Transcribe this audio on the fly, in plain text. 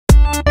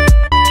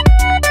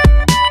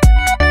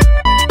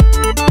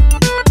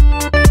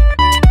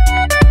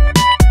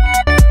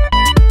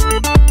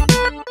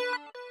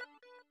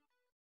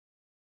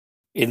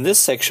In this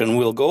section,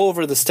 we'll go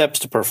over the steps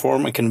to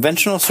perform a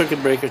conventional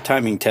circuit breaker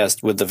timing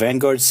test with the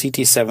Vanguard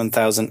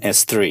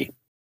CT7000S3.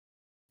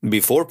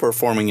 Before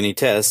performing any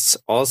tests,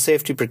 all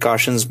safety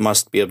precautions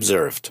must be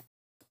observed.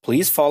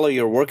 Please follow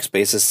your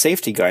workspace's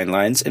safety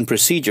guidelines and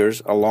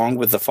procedures along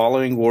with the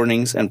following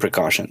warnings and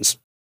precautions.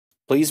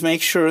 Please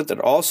make sure that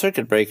all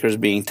circuit breakers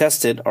being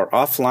tested are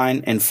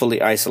offline and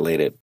fully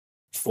isolated.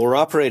 For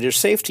operator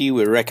safety,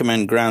 we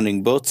recommend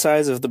grounding both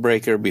sides of the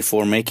breaker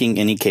before making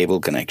any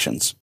cable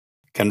connections.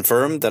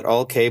 Confirm that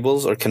all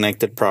cables are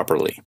connected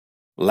properly.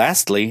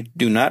 Lastly,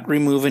 do not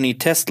remove any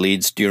test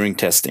leads during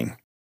testing.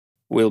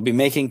 We'll be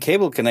making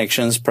cable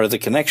connections per the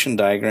connection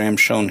diagram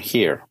shown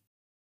here.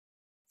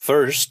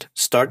 First,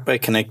 start by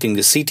connecting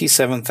the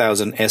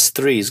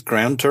CT7000S3's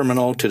ground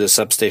terminal to the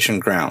substation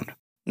ground.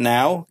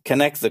 Now,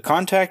 connect the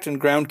contact and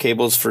ground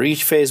cables for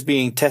each phase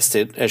being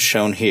tested as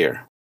shown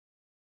here.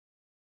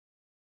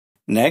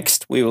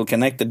 Next, we will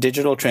connect the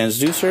digital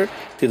transducer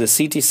to the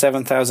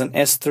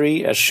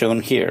CT7000S3 as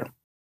shown here.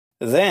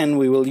 Then,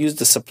 we will use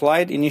the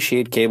supplied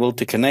initiate cable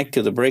to connect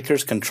to the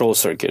breaker's control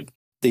circuit.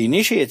 The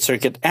initiate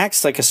circuit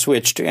acts like a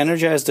switch to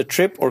energize the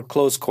trip or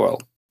close coil.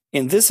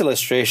 In this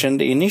illustration,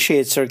 the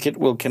initiate circuit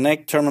will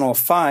connect terminal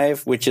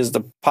 5, which is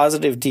the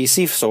positive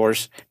DC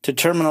source, to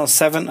terminal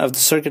 7 of the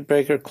circuit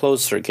breaker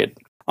closed circuit.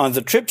 On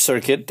the trip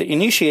circuit, the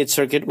initiate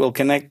circuit will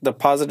connect the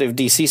positive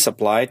DC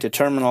supply to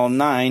terminal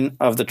 9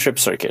 of the trip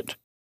circuit.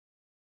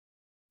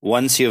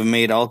 Once you have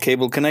made all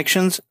cable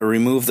connections,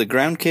 remove the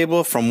ground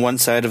cable from one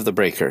side of the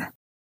breaker.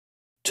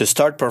 To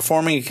start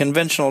performing a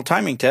conventional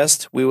timing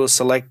test, we will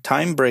select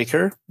Time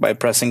Breaker by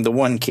pressing the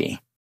 1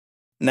 key.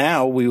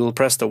 Now we will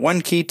press the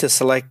 1 key to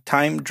select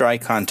Time Dry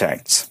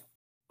Contacts.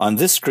 On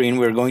this screen,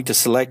 we are going to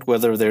select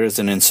whether there is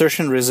an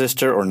insertion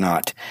resistor or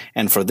not,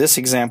 and for this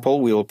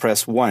example, we will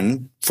press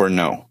 1 for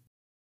No.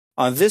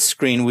 On this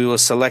screen, we will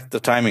select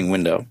the timing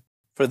window.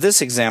 For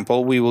this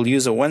example, we will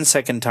use a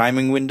 1-second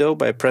timing window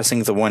by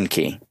pressing the 1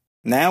 key.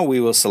 Now we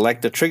will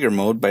select the trigger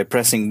mode by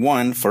pressing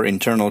 1 for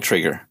internal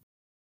trigger.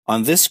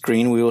 On this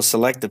screen, we will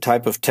select the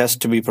type of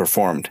test to be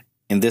performed.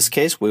 In this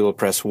case, we will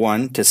press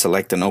 1 to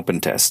select an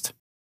open test.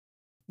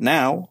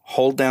 Now,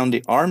 hold down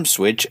the arm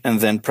switch and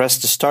then press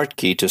the start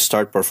key to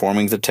start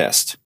performing the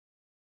test.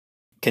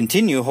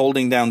 Continue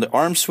holding down the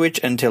arm switch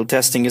until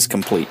testing is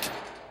complete.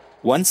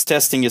 Once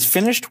testing is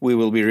finished, we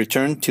will be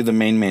returned to the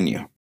main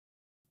menu.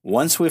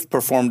 Once we've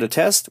performed a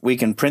test, we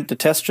can print the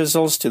test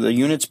results to the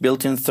unit's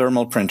built-in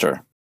thermal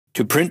printer.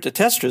 To print the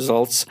test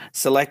results,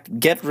 select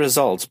Get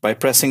Results by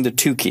pressing the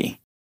 2 key.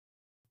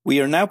 We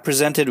are now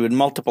presented with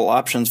multiple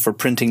options for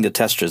printing the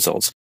test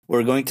results.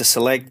 We're going to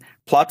select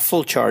Plot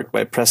Full Chart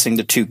by pressing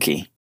the 2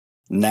 key.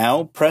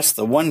 Now press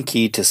the 1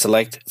 key to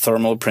select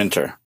Thermal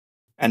Printer.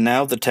 And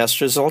now the test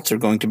results are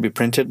going to be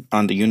printed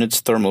on the unit's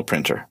thermal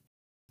printer.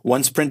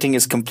 Once printing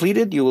is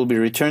completed, you will be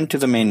returned to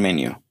the main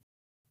menu.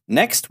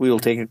 Next, we will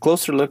take a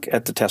closer look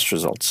at the test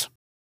results.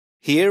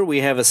 Here we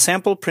have a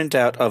sample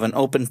printout of an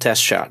open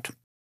test shot.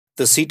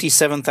 The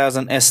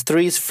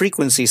CT7000S3's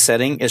frequency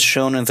setting is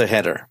shown in the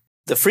header.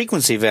 The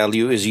frequency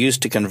value is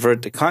used to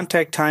convert the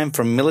contact time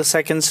from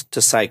milliseconds to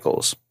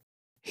cycles.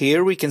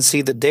 Here we can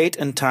see the date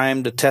and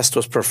time the test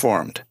was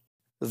performed.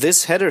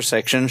 This header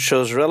section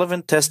shows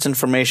relevant test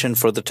information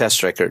for the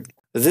test record.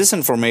 This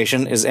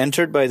information is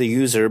entered by the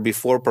user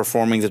before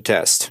performing the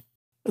test.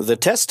 The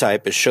test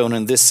type is shown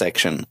in this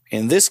section.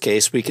 In this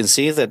case, we can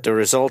see that the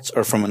results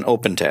are from an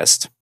open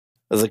test.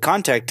 The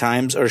contact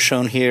times are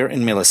shown here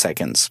in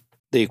milliseconds.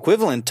 The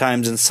equivalent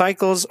times in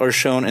cycles are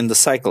shown in the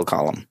cycle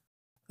column.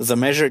 The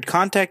measured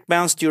contact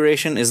bounce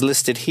duration is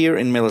listed here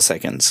in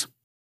milliseconds.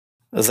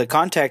 The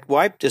contact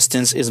wipe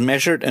distance is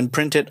measured and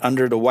printed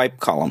under the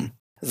wipe column.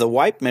 The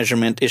wipe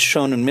measurement is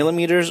shown in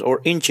millimeters or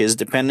inches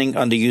depending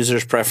on the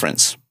user's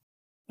preference.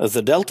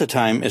 The delta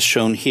time is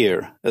shown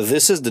here.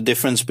 This is the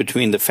difference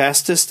between the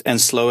fastest and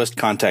slowest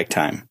contact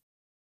time.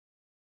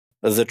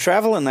 The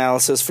travel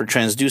analysis for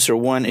transducer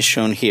 1 is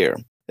shown here.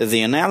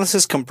 The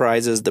analysis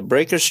comprises the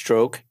breaker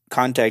stroke,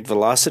 contact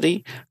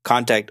velocity,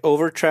 contact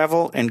over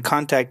travel, and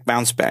contact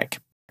bounce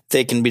back.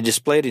 They can be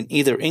displayed in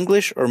either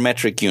English or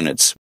metric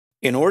units.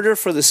 In order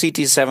for the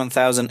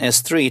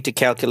CT7000S3 to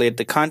calculate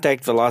the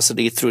contact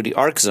velocity through the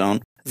arc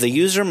zone, the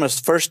user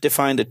must first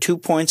define the 2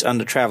 points on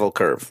the travel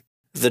curve.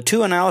 The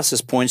 2 analysis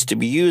points to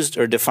be used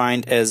are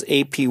defined as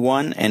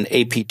AP1 and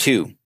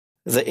AP2.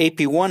 The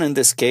AP1 in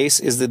this case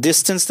is the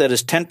distance that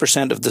is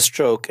 10% of the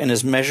stroke and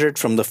is measured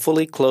from the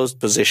fully closed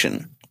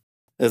position.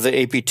 The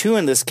AP2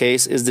 in this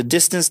case is the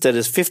distance that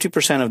is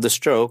 50% of the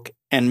stroke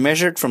and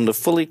measured from the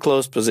fully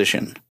closed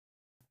position.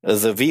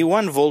 The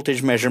V1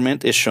 voltage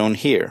measurement is shown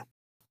here.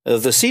 The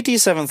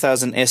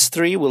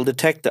CT7000S3 will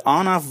detect the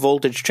on-off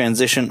voltage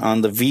transition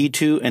on the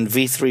V2 and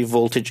V3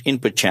 voltage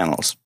input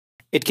channels.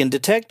 It can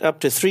detect up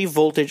to 3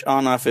 voltage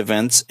on-off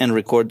events and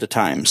record the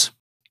times.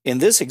 In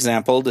this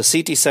example, the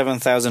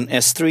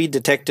CT7000S3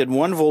 detected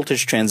 1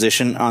 voltage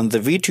transition on the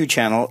V2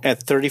 channel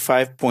at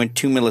 35.2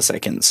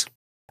 milliseconds.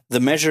 The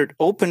measured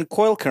open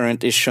coil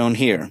current is shown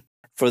here.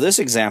 For this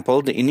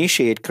example, the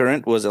initiate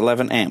current was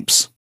 11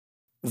 amps.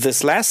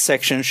 This last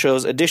section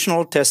shows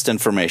additional test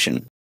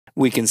information.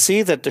 We can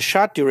see that the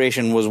shot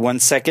duration was 1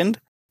 second,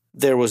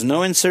 there was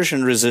no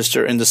insertion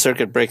resistor in the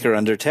circuit breaker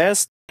under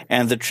test,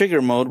 and the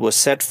trigger mode was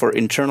set for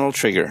internal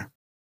trigger.